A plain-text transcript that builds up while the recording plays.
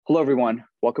Hello, everyone.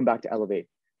 Welcome back to Elevate.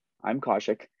 I'm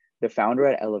Kaushik, the founder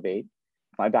at Elevate.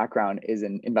 My background is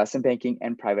in investment banking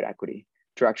and private equity,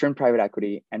 director in private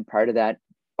equity, and prior to that,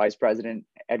 vice president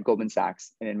at Goldman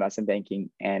Sachs in investment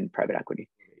banking and private equity.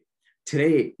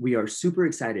 Today, we are super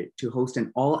excited to host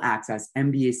an all-access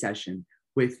MBA session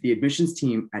with the admissions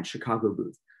team at Chicago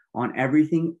Booth on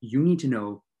everything you need to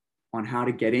know on how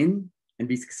to get in and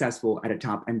be successful at a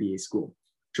top MBA school,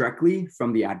 directly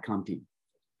from the AdCom team.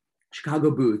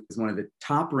 Chicago Booth is one of the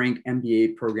top ranked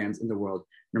MBA programs in the world,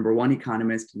 #1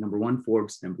 Economist, #1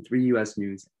 Forbes, #3 US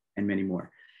News, and many more.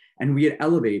 And we at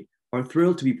Elevate are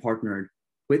thrilled to be partnered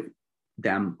with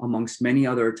them amongst many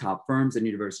other top firms and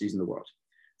universities in the world.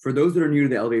 For those that are new to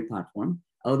the Elevate platform,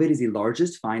 Elevate is the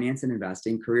largest finance and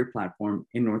investing career platform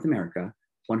in North America,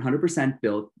 100%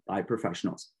 built by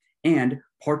professionals, and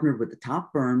partnered with the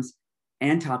top firms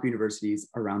and top universities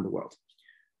around the world.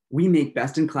 We make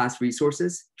best-in-class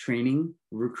resources, training,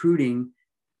 recruiting,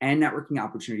 and networking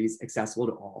opportunities accessible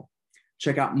to all.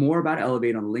 Check out more about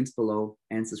Elevate on the links below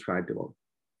and subscribe below.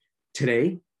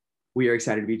 Today, we are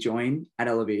excited to be joined at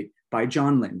Elevate by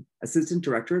John Lin, Assistant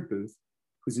Director at Booth,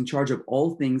 who's in charge of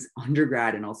all things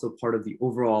undergrad and also part of the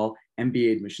overall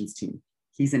MBA admissions team.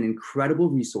 He's an incredible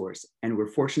resource, and we're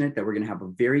fortunate that we're going to have a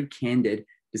very candid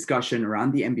discussion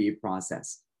around the MBA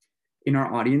process. In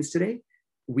our audience today,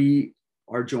 we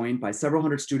are joined by several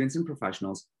hundred students and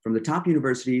professionals from the top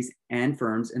universities and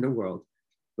firms in the world.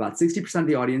 About 60% of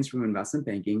the audience from investment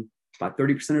banking, about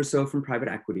 30% or so from private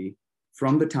equity,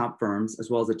 from the top firms, as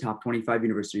well as the top 25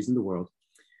 universities in the world,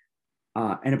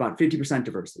 and about 50%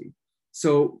 diversity.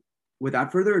 So without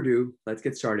further ado, let's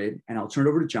get started. And I'll turn it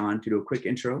over to John to do a quick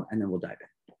intro, and then we'll dive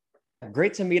in.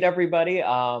 Great to meet everybody.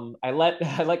 I let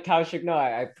Kaushik know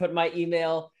I put my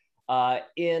email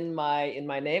in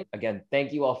my name. Again,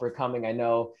 thank you all for coming. I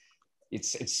know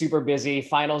it's super busy.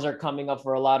 Finals are coming up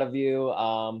for a lot of you.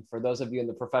 For those of you in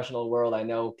the professional world, I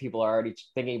know people are already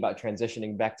thinking about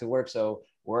transitioning back to work. So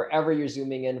wherever you're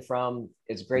zooming in from,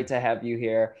 it's great to have you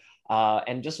here.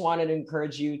 And just wanted to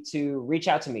encourage you to reach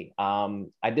out to me.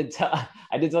 I did tell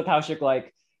Kaushik,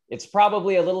 like, it's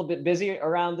probably a little bit busy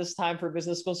around this time for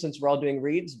business school since we're all doing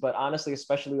reads, but honestly,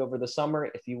 especially over the summer,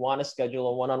 if you want to schedule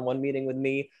a one-on-one meeting with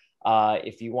me,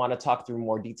 if you want to talk through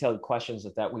more detailed questions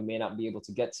that we may not be able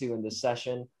to get to in this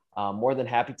session, more than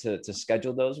happy to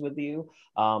schedule those with you.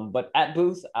 But at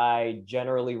Booth, I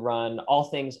generally run all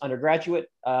things undergraduate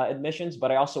admissions,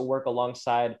 but I also work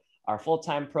alongside our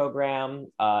full-time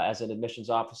program as an admissions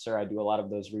officer. I do a lot of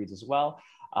those reads as well,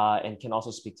 and can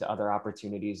also speak to other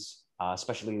opportunities,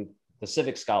 especially the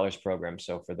Civic Scholars Program.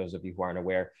 So for those of you who aren't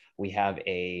aware, we have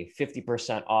a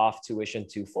 50% off tuition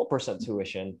to full percent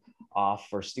tuition off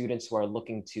for students who are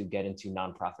looking to get into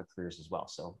nonprofit careers as well.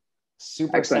 So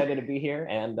super Excellent. excited to be here.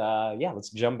 And yeah, let's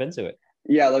jump into it.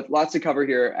 Yeah, lots to cover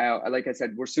here. Like I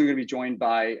said, we're soon going to be joined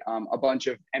by a bunch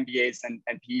of MBAs and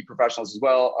PE professionals as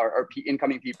well, or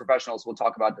incoming PE professionals. We'll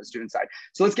talk about the student side.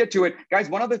 So let's get to it. Guys,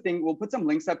 one other thing, we'll put some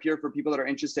links up here for people that are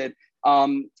interested.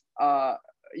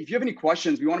 If you have any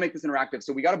questions, we want to make this interactive.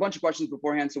 So we got a bunch of questions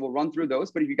beforehand, so we'll run through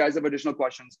those. But if you guys have additional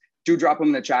questions, do drop them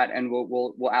in the chat, and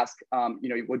we'll ask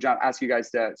we'll ask you guys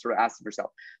to sort of ask them yourself.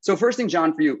 So first thing,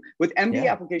 John, for you, with MBA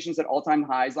applications at all-time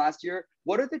highs last year,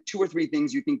 what are the 2 or 3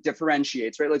 things you think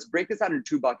differentiates? Right, let's break this out into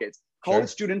 2 buckets: college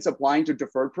students applying to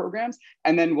deferred programs,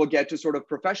 and then we'll get to sort of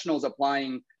professionals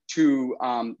applying to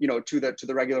to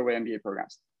the regular way MBA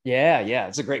programs. Yeah,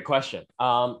 it's a great question.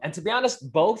 And to be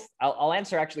honest, both, I'll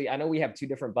answer actually. I know we have 2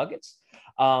 different buckets,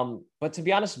 but to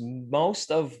be honest, most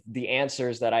of the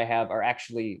answers that I have are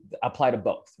actually apply to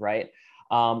both, right?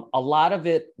 A lot of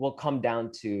it will come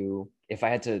down to, if I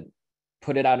had to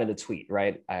put it out in a tweet,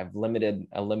 right? I have a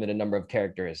limited number of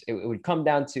characters. It would come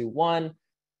down to, 1,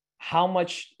 how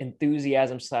much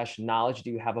enthusiasm / knowledge do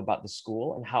you have about the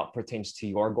school and how it pertains to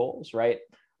your goals, right?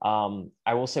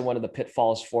 I will say one of the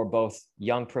pitfalls for both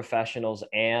young professionals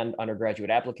and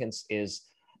undergraduate applicants is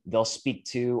they'll speak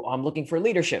to, I'm looking for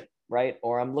leadership, right?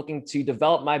 Or I'm looking to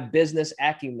develop my business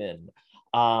acumen.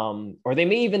 Or they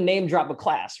may even name drop a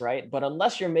class, right? But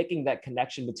unless you're making that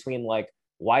connection between, like,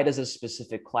 why does this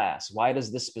specific class, why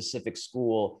does this specific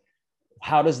school,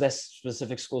 how does this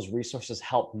specific school's resources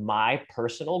help my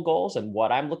personal goals and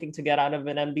what I'm looking to get out of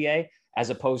an MBA,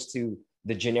 as opposed to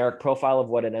the generic profile of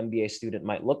what an MBA student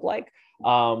might look like.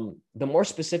 The more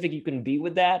specific you can be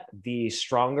with that, the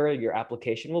stronger your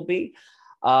application will be.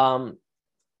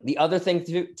 The other thing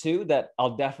too that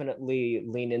I'll definitely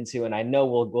lean into, and I know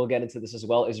we'll get into this as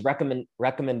well, is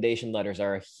recommendation letters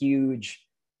are a huge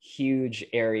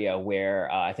area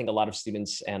where I think a lot of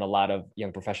students and a lot of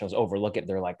young professionals overlook it.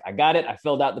 They're like, I got it. I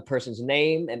filled out the person's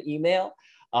name and email.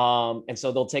 And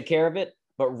so they'll take care of it.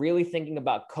 But really thinking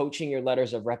about coaching your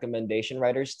letters of recommendation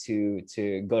writers to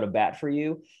go to bat for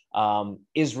you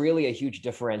is really a huge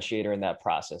differentiator in that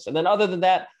process. And then other than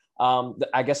that,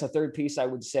 I guess a third piece I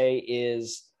would say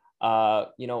is,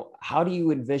 how do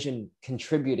you envision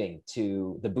contributing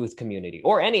to the Booth community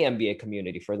or any MBA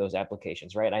community for those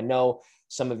applications, right? I know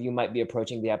some of you might be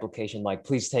approaching the application like,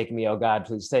 please take me, oh God,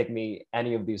 please take me,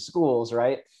 any of these schools,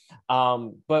 right?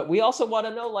 But we also want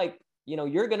to know, like,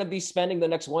 you're going to be spending the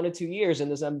next 1 to 2 years in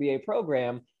this MBA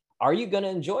program. Are you going to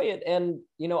enjoy it? And,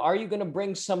 are you going to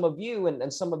bring some of you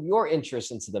and some of your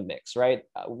interests into the mix, right?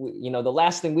 The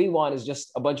last thing we want is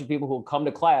just a bunch of people who come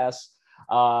to class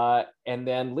and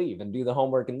then leave and do the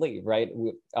homework and leave, right?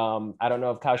 I don't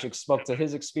know if Kaushik spoke to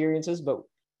his experiences, but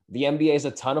the MBA is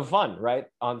a ton of fun, right?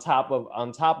 On top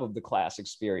of the class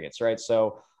experience, right?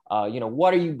 So,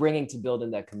 what are you bringing to build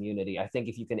in that community? I think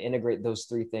if you can integrate those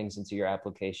three things into your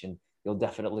application, you'll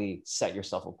definitely set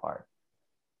yourself apart.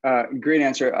 Great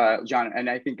answer, John. And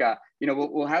I think,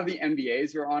 we'll have the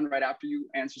MBAs you're on right after you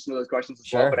answer some of those questions as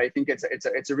well. But I think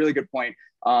it's a really good point,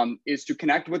 is to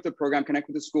connect with the program, connect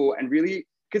with the school, and really,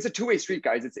 because it's a two-way street,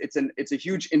 guys. It's a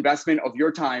huge investment of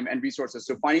your time and resources.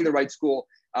 So finding the right school,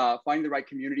 finding the right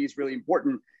community is really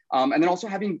important. And then also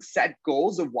having set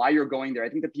goals of why you're going there. I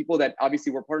think the people that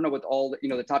obviously we're partnered with all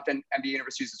the top 10 MBA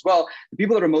universities as well, the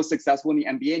people that are most successful in the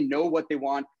MBA know what they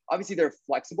want. Obviously they're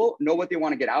flexible, know what they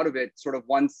want to get out of it sort of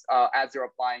once as they're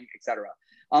applying, et cetera.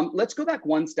 Let's go back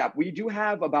one step. We do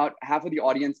have about half of the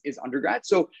audience is undergrad.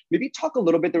 So maybe talk a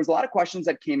little bit. There was a lot of questions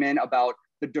that came in about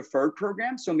the deferred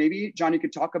program. So maybe, John, you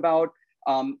could talk about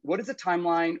what is the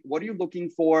timeline? What are you looking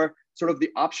for? Sort of the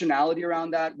optionality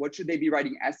around that. What should they be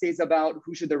writing essays about?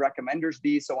 Who should the recommenders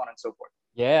be? So on and so forth.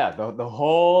 Yeah, the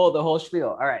whole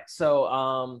spiel. All right. So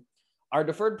our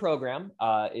deferred program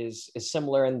is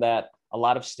similar in that a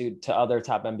lot of to other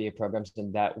top MBA programs,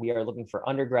 in that we are looking for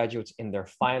undergraduates in their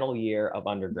final year of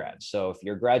undergrad. So if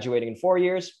you're graduating in 4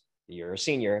 years, you're a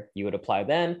senior, you would apply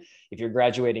then. If you're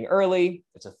graduating early,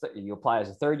 you apply as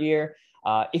a third year.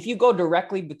 If you go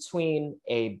directly between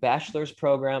a bachelor's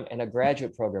program and a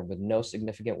graduate program with no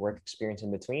significant work experience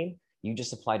in between, you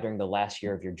just apply during the last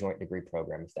year of your joint degree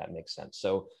program, if that makes sense.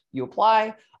 So you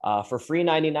apply for free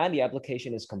 $99. The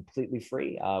application is completely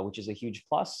free, which is a huge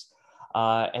plus.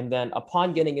 And then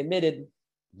upon getting admitted,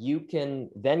 you can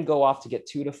then go off to get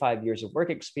 2 to 5 years of work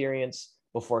experience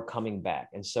before coming back.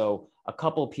 And so a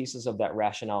couple of pieces of that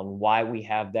rationale and why we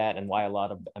have that and why a lot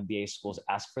of MBA schools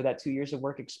ask for that 2 years of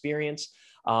work experience.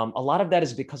 A lot of that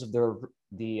is because of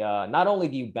not only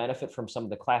do you benefit from some of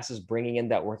the classes bringing in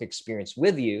that work experience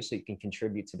with you so you can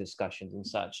contribute to discussions and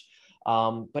such,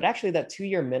 but actually that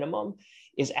 2-year minimum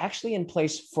is actually in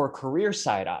place for career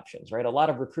side options, right? A lot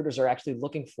of recruiters are actually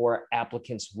looking for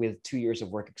applicants with 2 years of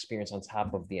work experience on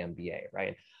top of the MBA,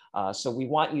 right? So we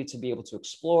want you to be able to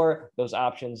explore those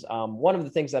options. One of the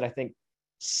things that I think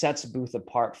sets Booth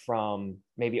apart from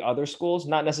maybe other schools,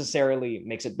 not necessarily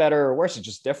makes it better or worse, it's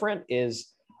just different,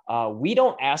 is we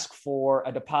don't ask for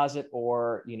a deposit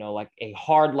or, like a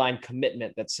hard line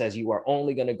commitment that says you are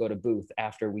only going to go to Booth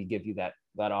after we give you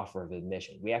that offer of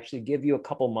admission. We actually give you a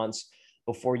couple months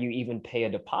before you even pay a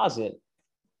deposit,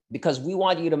 because we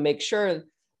want you to make sure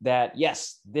that,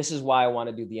 yes, this is why I want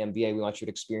to do the MBA. We want you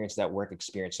to experience that work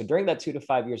experience. So during that 2 to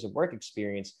 5 years of work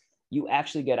experience, you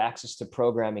actually get access to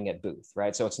programming at Booth,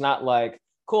 right? So it's not like,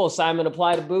 cool, Simon,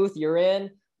 apply to Booth, you're in.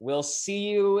 We'll see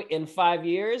you in 5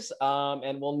 years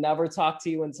and we'll never talk to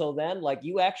you until then. Like,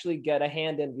 you actually get a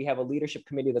hand in. We have a leadership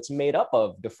committee that's made up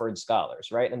of deferred scholars,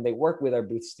 right? And they work with our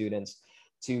Booth students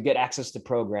to get access to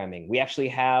programming. We actually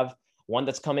have one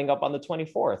that's coming up on the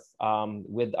 24th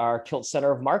with our Kilt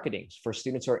Center of Marketing for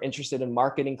students who are interested in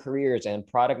marketing careers and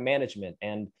product management.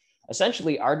 And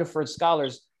essentially our deferred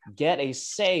scholars get a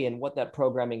say in what that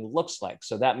programming looks like.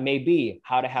 So that may be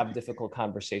how to have difficult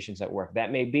conversations at work.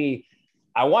 That may be,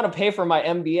 I want to pay for my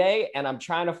MBA and I'm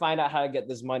trying to find out how to get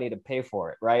this money to pay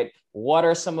for it, right? Where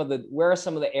are some of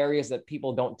the areas that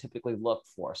people don't typically look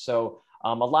for? So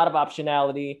a lot of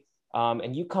optionality,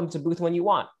 and you come to Booth when you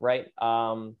want, right?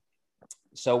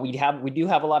 So we do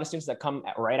have a lot of students that come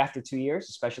right after 2 years,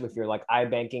 especially if you're like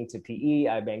iBanking to PE,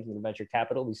 iBanking to venture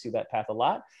capital. We see that path a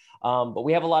lot. But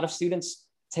we have a lot of students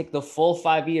take the full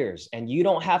 5 years, and you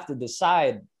don't have to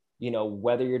decide,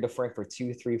 whether you're deferring for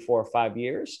 2, 3, 4, 5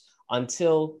 years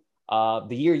until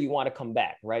the year you want to come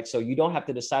back, right? So you don't have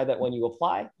to decide that when you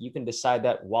apply. You can decide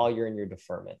that while you're in your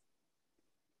deferment.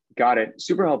 Got it.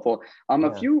 Super helpful.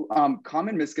 A few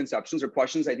common misconceptions or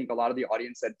questions I think a lot of the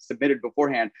audience had submitted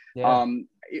beforehand. Yeah.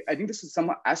 I think this is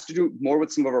somewhat has to do more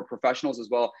with some of our professionals as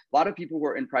well. A lot of people who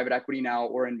are in private equity now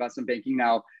or investment banking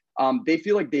now they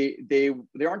feel like they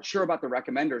aren't sure about the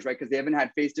recommenders, right? Because they haven't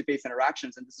had face-to-face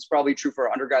interactions, and this is probably true for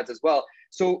our undergrads as well.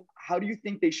 So how do you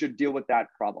think they should deal with that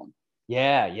problem?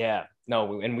 Yeah.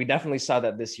 No, and we definitely saw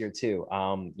that this year too.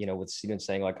 With students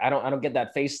saying like, I don't get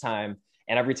that FaceTime,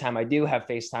 and every time I do have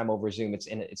FaceTime over Zoom, it's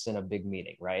in a big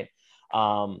meeting, right?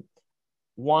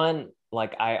 One,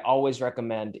 like I always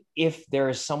recommend, if there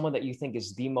is someone that you think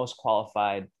is the most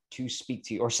qualified to speak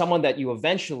to you, or someone that you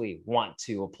eventually want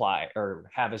to apply or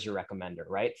have as your recommender,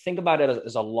 right? Think about it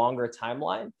as a longer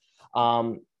timeline.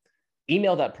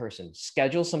 Email that person,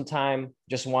 schedule some time,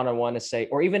 just one-on-one to say,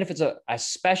 or even if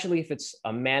especially if it's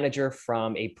a manager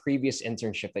from a previous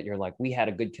internship that you're like, we had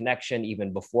a good connection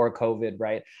even before COVID,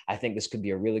 right? I think this could be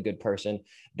a really good person.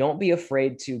 Don't be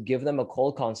afraid to give them a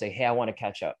cold call and say, hey, I want to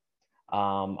catch up.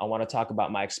 I want to talk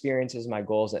about my experiences, my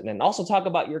goals, and then also talk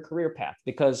about your career path.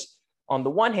 Because on the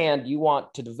one hand, you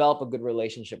want to develop a good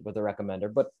relationship with a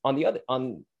recommender, but on the other,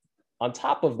 on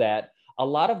top of that, a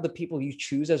lot of the people you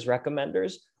choose as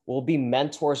recommenders will be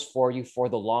mentors for you for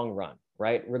the long run,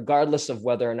 right? Regardless of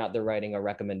whether or not they're writing a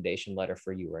recommendation letter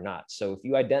for you or not. So if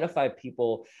you identify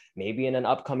people, maybe in an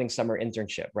upcoming summer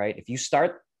internship, right? If you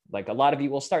start, like a lot of you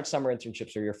will start summer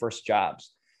internships or your first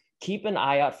jobs, keep an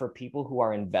eye out for people who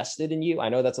are invested in you. I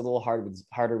know that's a little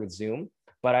harder with Zoom,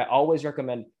 but I always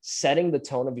recommend setting the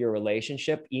tone of your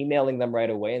relationship, emailing them right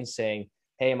away and saying,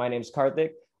 hey, my name's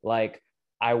Karthik. Like,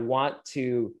 I want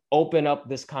to open up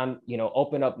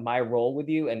open up my role with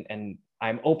you, and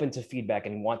I'm open to feedback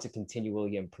and want to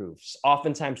continually improve.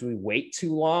 Oftentimes we wait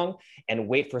too long and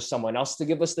wait for someone else to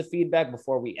give us the feedback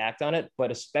before we act on it. But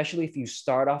especially if you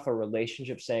start off a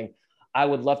relationship saying, I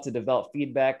would love to develop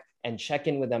feedback and check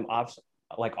in with them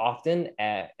often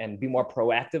and be more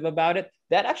proactive about it,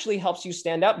 that actually helps you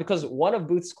stand out. Because one of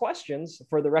Booth's questions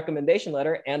for the recommendation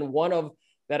letter, and one of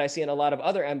that I see in a lot of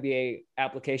other MBA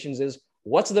applications, is,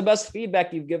 what's the best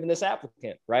feedback you've given this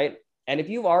applicant, right? And if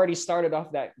you've already started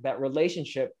off that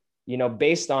relationship,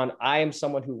 based on, I am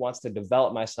someone who wants to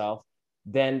develop myself,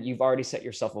 then you've already set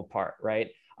yourself apart,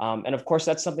 right? And of course,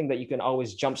 that's something that you can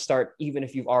always jumpstart, even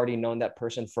if you've already known that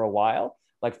person for a while.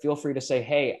 Like, feel free to say,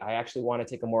 hey, I actually want to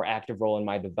take a more active role in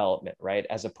my development, right?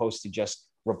 As opposed to just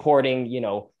reporting,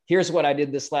 here's what I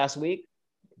did this last week.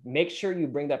 Make sure you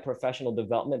bring that professional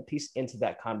development piece into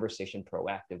that conversation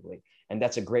proactively. And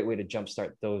that's a great way to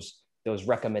jumpstart those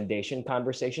recommendation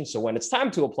conversations. So when it's time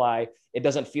to apply, it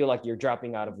doesn't feel like you're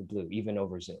dropping out of the blue, even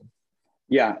over Zoom.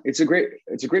 Yeah, it's a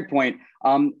great point.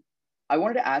 I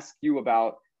wanted to ask you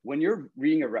about, when you're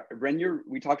reading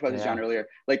we talked about this, John, earlier,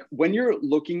 like when you're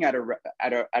looking at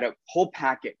a whole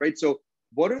packet, right? So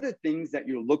what are the things that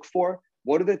you look for?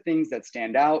 What are the things that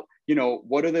stand out?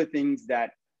 What are the things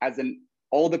that,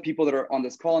 all the people that are on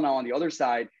this call now on the other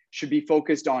side, should be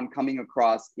focused on coming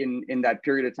across in that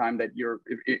period of time that you're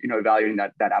evaluating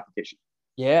that application?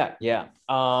 Yeah.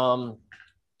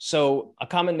 So a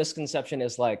common misconception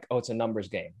is like, oh, it's a numbers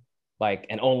game, like,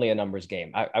 and only a numbers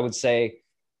game. I would say,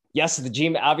 yes,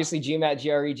 obviously GMAT,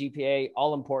 GRE, GPA,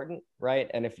 all important,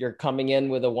 right? And if you're coming in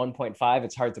with a 1.5,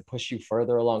 it's hard to push you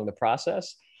further along the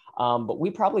process. But we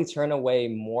probably turn away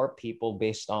more people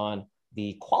based on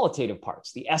the qualitative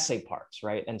parts, the essay parts,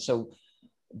 right? And so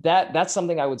that's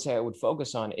something I would say I would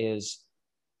focus on, is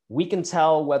we can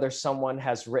tell whether someone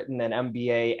has written an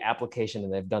MBA application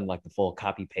and they've done like the full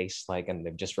copy paste, and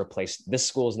they've just replaced this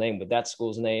school's name with that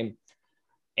school's name,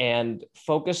 and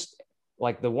focused,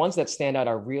 like the ones that stand out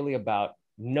are really about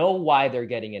know why they're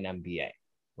getting an MBA,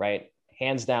 right?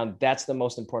 Hands down, that's the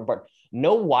most important part.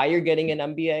 Know why you're getting an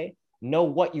MBA, know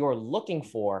what you're looking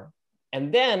for,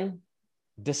 and then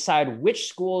decide which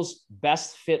schools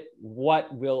best fit what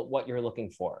you're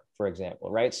looking for example,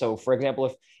 right? So for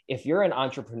example, if you're an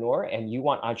entrepreneur and you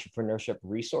want entrepreneurship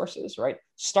resources, right?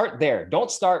 Start there. Don't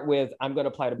start with, I'm going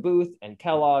to apply to Booth and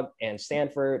Kellogg and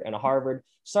Stanford and Harvard.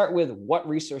 Start with what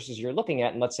resources you're looking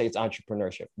at. And let's say it's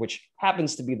entrepreneurship, which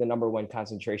happens to be the #1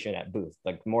 concentration at Booth.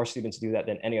 Like, more students do that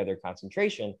than any other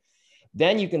concentration.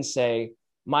 Then you can say,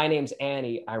 my name's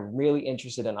Annie. I'm really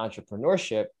interested in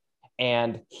entrepreneurship.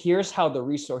 And here's how the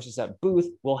resources at Booth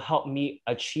will help me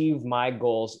achieve my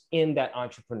goals in that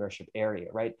entrepreneurship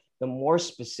area, right? The more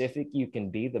specific you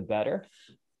can be, the better.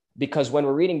 Because when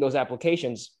we're reading those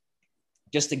applications,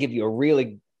 just to give you a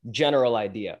really general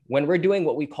idea, when we're doing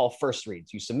what we call first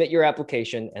reads, you submit your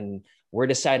application and we're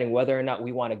deciding whether or not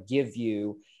we want to give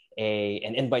you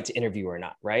an invite to interview or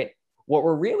not, right? What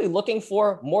we're really looking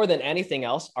for more than anything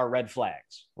else are red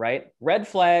flags, right? Red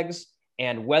flags,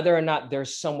 and whether or not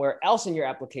there's somewhere else in your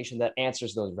application that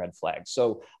answers those red flags.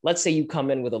 So let's say you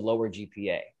come in with a lower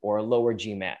GPA or a lower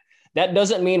GMAT. That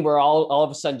doesn't mean we're all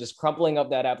of a sudden just crumpling up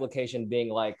that application being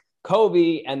like,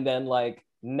 Kobe and then like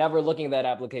never looking at that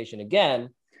application again,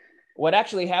 what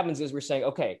actually happens is we're saying,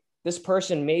 okay, this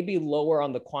person may be lower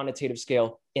on the quantitative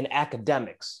scale in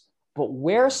academics, but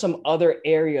where are some other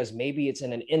areas? Maybe it's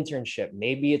in an internship.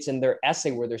 Maybe it's in their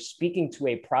essay where they're speaking to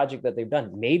a project that they've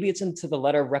done. Maybe it's into the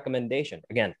letter of recommendation.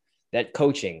 Again, that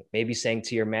coaching, maybe saying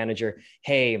to your manager,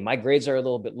 hey, my grades are a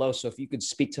little bit low. So if you could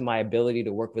speak to my ability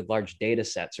to work with large data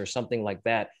sets or something like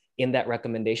that in that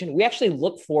recommendation, we actually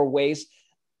look for ways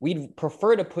we'd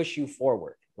prefer to push you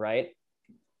forward, right?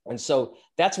 And so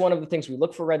that's one of the things we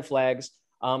look for red flags.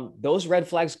 Those red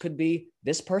flags could be,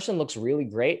 this person looks really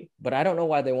great, but I don't know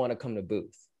why they want to come to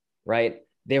Booth, right?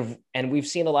 And we've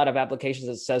seen a lot of applications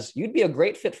that says you'd be a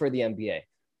great fit for the MBA,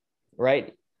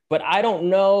 right? But I don't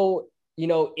know,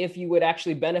 if you would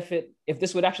actually benefit, if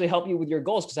this would actually help you with your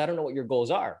goals, because I don't know what your goals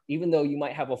are, even though you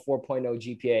might have a 4.0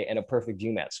 GPA and a perfect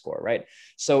GMAT score, right?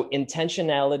 So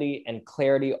intentionality and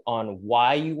clarity on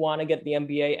why you want to get the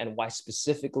MBA and why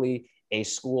specifically a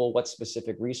school, what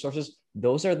specific resources,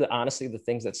 those are honestly the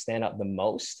things that stand out the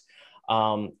most.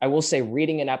 I will say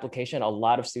reading an application, a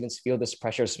lot of students feel this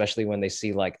pressure, especially when they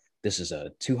see like, this is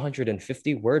a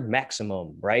 250 word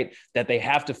maximum, right? That they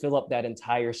have to fill up that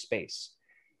entire space.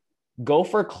 Go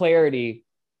for clarity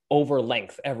over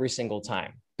length every single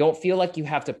time. Don't feel like you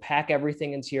have to pack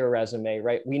everything into your resume,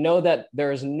 right? We know that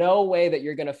there is no way that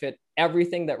you're going to fit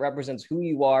everything that represents who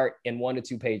you are in 1 to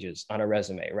 2 pages on a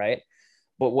resume, right?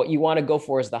 But what you want to go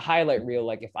for is the highlight reel.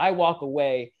 Like if I walk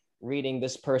away reading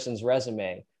this person's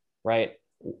resume, right?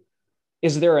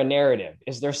 Is there a narrative?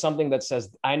 Is there something that says,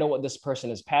 I know what this person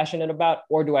is passionate about?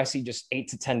 Or do I see just 8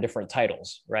 to 10 different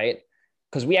titles, right?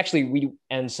 Because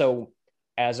and so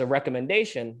as a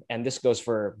recommendation, and this goes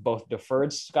for both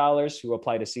deferred scholars who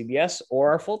apply to CBS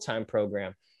or our full-time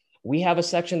program, we have a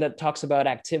section that talks about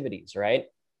activities, right?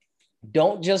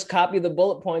 Don't just copy the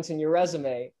bullet points in your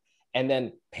resume and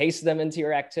then paste them into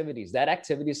your activities. That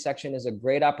activities section is a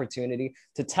great opportunity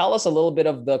to tell us a little bit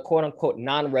of the quote unquote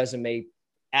non-resume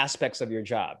aspects of your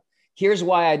job. Here's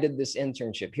why I did this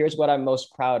internship. Here's what I'm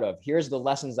most proud of. Here's the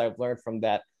lessons I've learned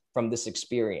from this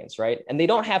experience, right? And they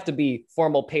don't have to be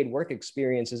formal paid work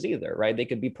experiences either, right? They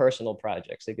could be personal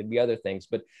projects. They could be other things,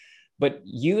 but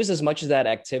use as much of that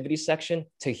activity section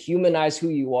to humanize who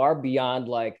you are beyond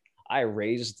like, I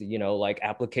raised, like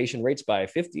application rates by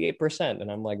 58%. And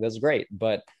I'm like, that's great.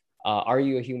 But are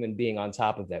you a human being on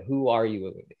top of that? Who are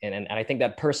you? And I think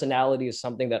that personality is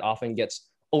something that often gets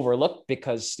overlooked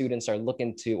because students are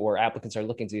looking to, or applicants are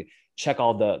looking to check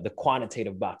all the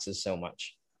quantitative boxes so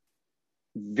much.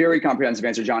 Very comprehensive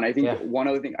answer, John. I think one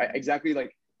other thing,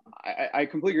 I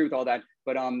completely agree with all that.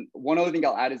 But one other thing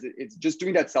I'll add is it's just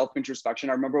doing that self-introspection.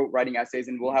 I remember writing essays,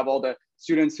 and we'll have all the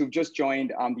students who've just joined,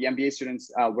 the MBA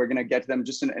students, we're going to get to them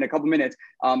just in a couple minutes.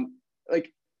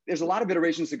 There's a lot of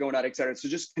iterations to go on that, et cetera. So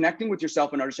just connecting with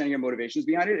yourself and understanding your motivations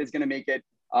behind it is going to make it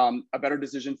a better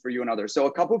decision for you and others. So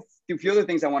a few other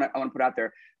things I want to put out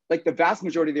there. Like the vast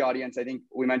majority of the audience, I think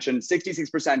we mentioned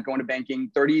 66% going to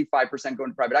banking, 35%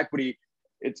 going to private equity.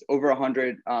 It's over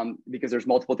 100 because there's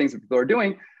multiple things that people are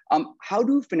doing. How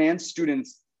do finance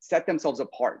students set themselves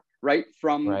apart, right,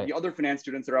 from the other finance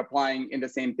students that are applying in the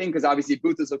same thing? Because obviously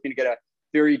Booth is looking to get a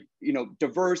very,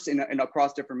 diverse in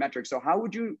across different metrics. So how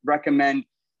would you recommend,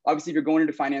 obviously if you're going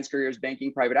into finance careers,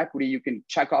 banking, private equity, you can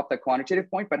check off the quantitative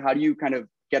point, but how do you kind of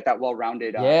get that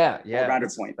well-rounded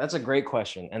well-rounded point? That's a great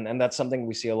question. And that's something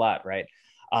we see a lot, right?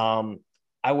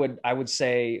 I would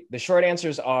say the short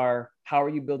answers are, how are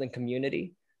you building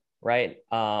community, right?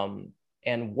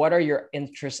 And what are your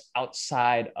interests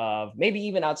outside of, maybe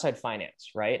even outside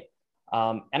finance, right?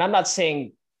 And I'm not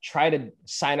saying try to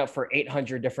sign up for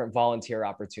 800 different volunteer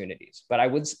opportunities, but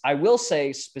I will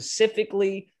say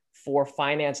specifically for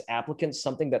finance applicants,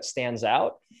 something that stands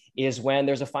out is when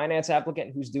there's a finance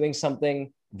applicant who's doing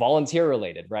something volunteer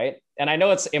related, right? And I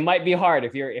know it might be hard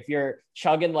if you're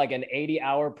chugging like an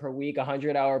 80-hour per week,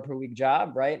 100-hour per week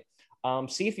job, right?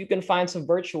 See if you can find some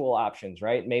virtual options,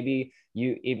 right? Maybe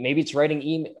it's writing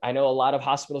email. I know a lot of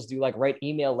hospitals do like write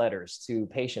email letters to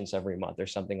patients every month or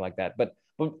something like that. But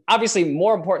obviously,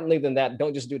 more importantly than that,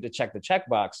 don't just do it to check the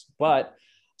checkbox. But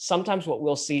sometimes what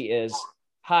we'll see is,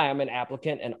 hi, I'm an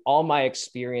applicant and all my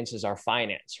experiences are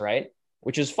finance, right?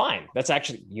 Which is fine. That's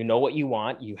actually, what you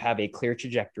want. You have a clear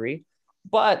trajectory.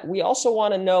 But we also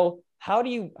want to know, how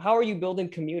are you building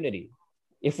community?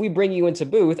 If we bring you into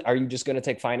Booth, are you just going to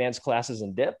take finance classes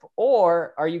and dip?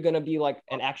 Or are you going to be like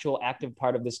an actual active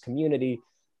part of this community?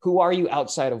 Who are you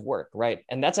outside of work, right?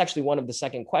 And that's actually one of the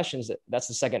second questions. That's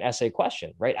the second essay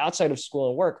question, right? Outside of school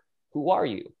and work, who are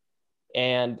you?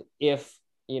 And if,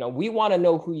 we want to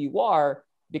know who you are,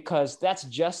 because that's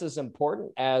just as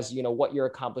important as, you know, what your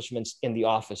accomplishments in the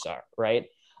office are, right?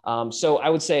 So I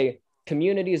would say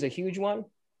community is a huge one.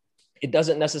 It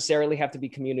doesn't necessarily have to be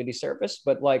community service,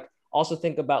 but like also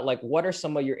think about like, what are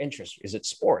some of your interests? Is it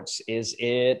sports? Is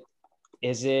it,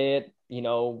 you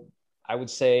know, I would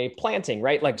say planting,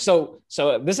 right? Like, so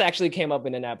this actually came up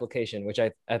in an application, which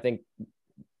I think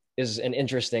is an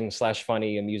interesting /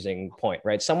 funny, amusing point,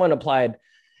 right? Someone applied,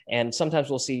 and sometimes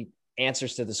we'll see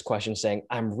answers to this question saying,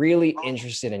 I'm really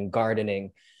interested in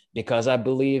gardening because I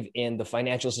believe in the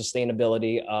financial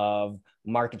sustainability of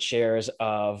market shares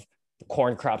of the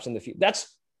corn crops in the future.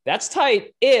 That's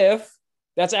tight if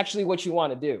that's actually what you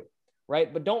want to do,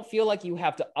 right? But don't feel like you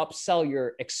have to upsell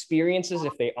your experiences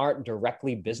if they aren't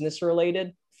directly business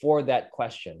related for that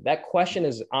question. That question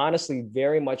is honestly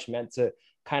very much meant to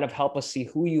kind of help us see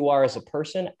who you are as a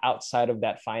person outside of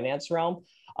that finance realm.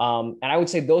 And I would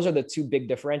say those are the two big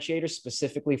differentiators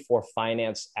specifically for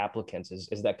finance applicants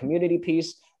is that community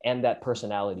piece and that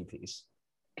personality piece.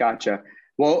 Gotcha.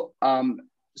 Well,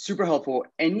 super helpful.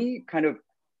 Any kind of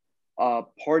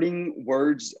parting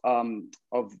words of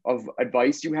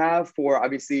advice you have for,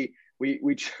 obviously,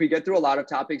 we get through a lot of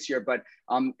topics here, but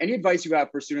any advice you have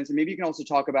for students, and maybe you can also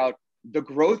talk about the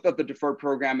growth of the deferred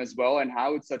program as well and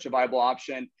how it's such a viable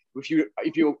option. If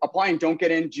you apply and don't get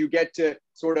in, do you get to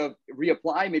sort of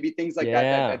reapply? Maybe things like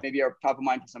that maybe are top of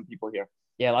mind for some people here.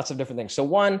 Yeah, lots of different things. So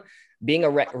one, being a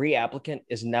reapplicant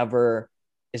is never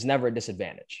a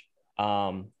disadvantage.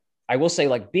 I will say,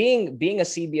 like, being a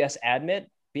CBS admit,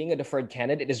 being a deferred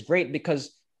candidate is great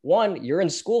because one, you're in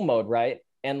school mode, right?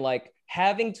 And like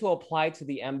having to apply to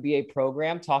the MBA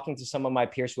program, talking to some of my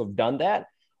peers who have done that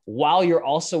while you're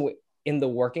also in the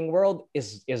working world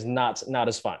is not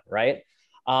as fun, right?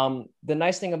 The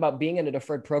nice thing about being in a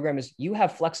deferred program is you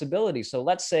have flexibility. So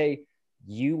let's say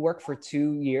you work for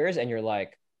 2 years and you're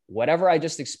like, whatever I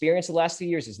just experienced the last 2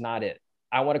 years is not it.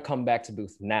 I want to come back to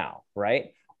Booth now,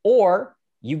 right? Or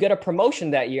you get a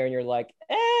promotion that year and you're like,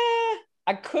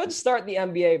 I could start the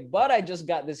MBA, but I just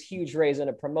got this huge raise and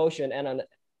a promotion and an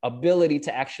ability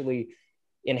to actually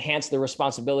enhance the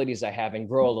responsibilities I have and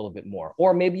grow a little bit more.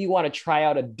 Or maybe you want to try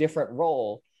out a different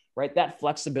role, right? That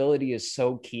flexibility is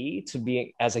so key to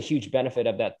being as a huge benefit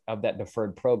of that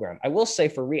deferred program. I will say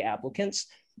for reapplicants,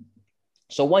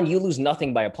 so one, you lose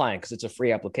nothing by applying because it's a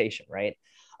free application, right?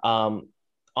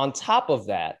 On top of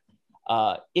that,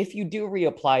 if you do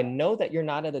reapply, know that you're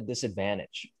not at a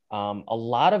disadvantage. A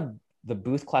lot of the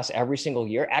Booth class every single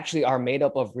year actually are made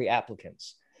up of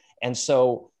reapplicants. And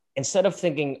so instead of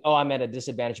thinking, oh, I'm at a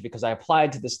disadvantage because I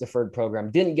applied to this deferred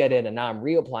program, didn't get in, and now I'm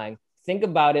reapplying, think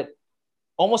about it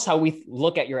almost how we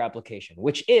look at your application,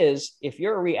 which is if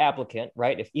you're a reapplicant,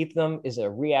 right? If Ethan is a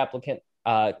reapplicant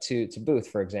to Booth,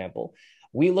 for example,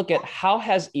 we look at how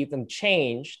has Ethan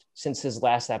changed since his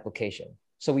last application.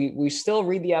 So we still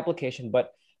read the application,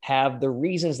 but have the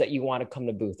reasons that you want to come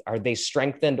to Booth. Are they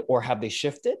strengthened or have they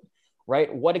shifted,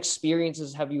 right? What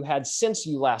experiences have you had since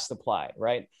you last applied,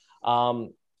 right?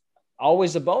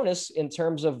 Always a bonus in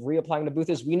terms of reapplying to Booth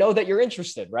is we know that you're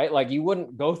interested, right? Like you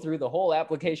wouldn't go through the whole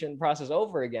application process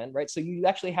over again, right? So you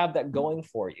actually have that going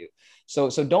for you. So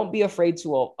don't be afraid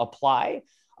to apply.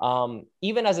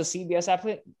 Even as a CBS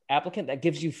applicant, that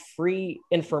gives you free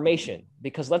information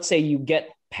because let's say you get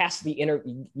past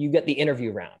you get the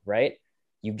interview round, right?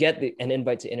 You get an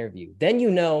invite to interview. Then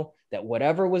you know that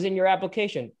whatever was in your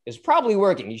application is probably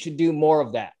working. You should do more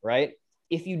of that, right?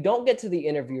 If you don't get to the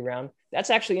interview round, that's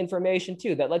actually information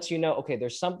too that lets you know, okay,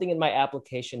 there's something in my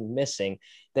application missing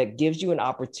that gives you an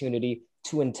opportunity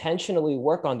to intentionally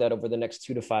work on that over the next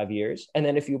 2 to 5 years. And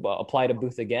then if you apply to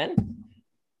Booth again,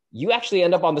 you actually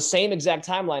end up on the same exact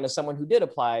timeline as someone who did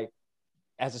apply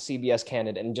as a CBS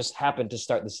candidate and just happened to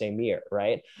start the same year,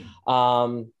 right?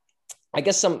 I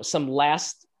guess some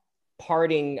last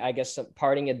parting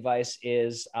advice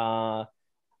is,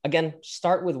 again,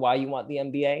 start with why you want the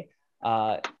MBA.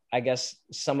 I guess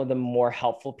some of the more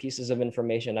helpful pieces of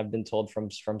information I've been told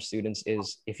from students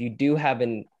is if you do have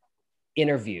an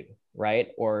interview, right?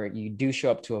 Or you do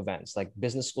show up to events, like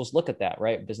business schools look at that,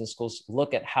 right? Business schools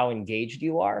look at how engaged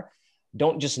you are.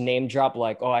 Don't just name drop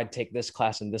like, oh, I'd take this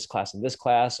class and this class and this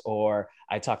class, or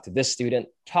I talked to this student.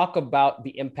 Talk about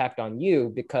the impact on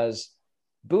you because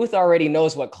Booth already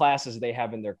knows what classes they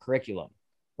have in their curriculum,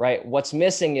 right? What's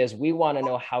missing is we want to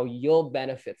know how you'll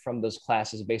benefit from those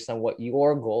classes based on what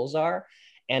your goals are.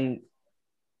 And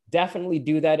definitely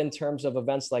do that in terms of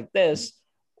events like this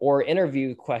or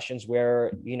interview questions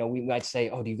where, you know, we might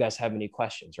say, oh, do you guys have any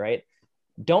questions, right?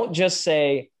 Don't just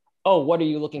say, oh, what are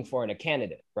you looking for in a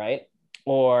candidate, right?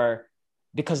 Or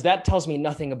because that tells me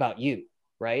nothing about you,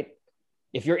 right?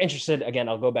 if you're interested, again,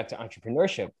 I'll go back to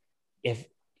entrepreneurship. If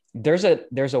there's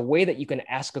a way that you can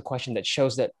ask a question that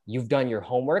shows that you've done your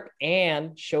homework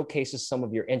and showcases some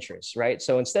of your interests, right?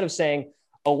 So instead of saying,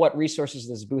 oh, what resources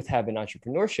does Booth have in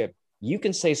entrepreneurship? You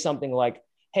can say something like,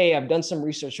 hey, I've done some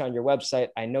research on your website.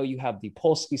 I know you have the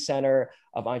Polsky Center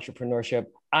of Entrepreneurship.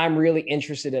 I'm really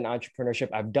interested in entrepreneurship.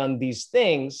 I've done these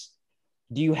things.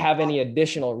 Do you have any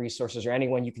additional resources or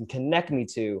anyone you can connect me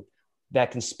to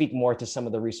that can speak more to some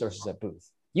of the resources at Booth?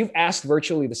 You've asked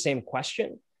virtually the same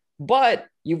question, but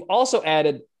you've also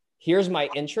added, here's my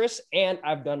interest and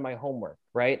I've done my homework,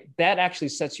 right? That actually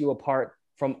sets you apart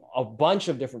from a bunch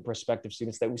of different prospective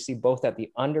students that we see both at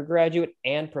the undergraduate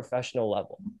and professional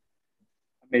level.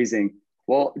 Amazing.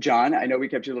 Well, John, I know we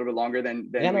kept you a little bit longer than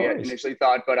we had initially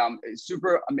thought, but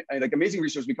super like amazing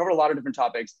resource. We covered a lot of different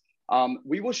topics.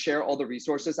 We will share all the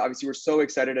resources. Obviously, we're so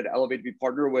excited at Elevate to be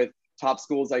partner with top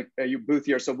schools like Booth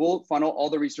here. So we'll funnel all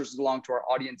the resources along to our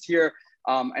audience here.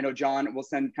 I know John will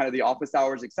send kind of the office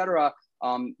hours, et cetera.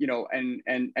 You know, and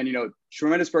you know,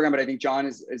 tremendous program. But I think John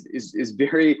is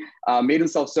very made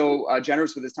himself so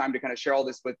generous with his time to kind of share all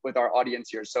this with our audience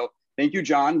here. So thank you,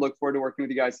 John. Look forward to working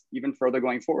with you guys even further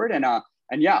going forward.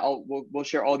 And yeah, we'll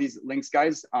share all these links,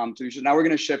 guys. So now we're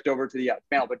going to shift over to the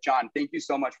panel. But John, thank you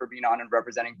so much for being on and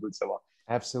representing Booth so well.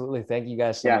 Absolutely. Thank you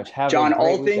guys so much. Have John,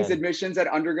 all things admissions at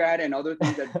undergrad and other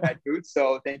things at Booth.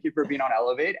 So thank you for being on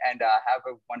Elevate and have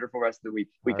a wonderful rest of the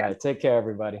weekend. All right, take care,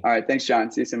 everybody. All right. Thanks,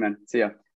 John. See you soon, man. See ya.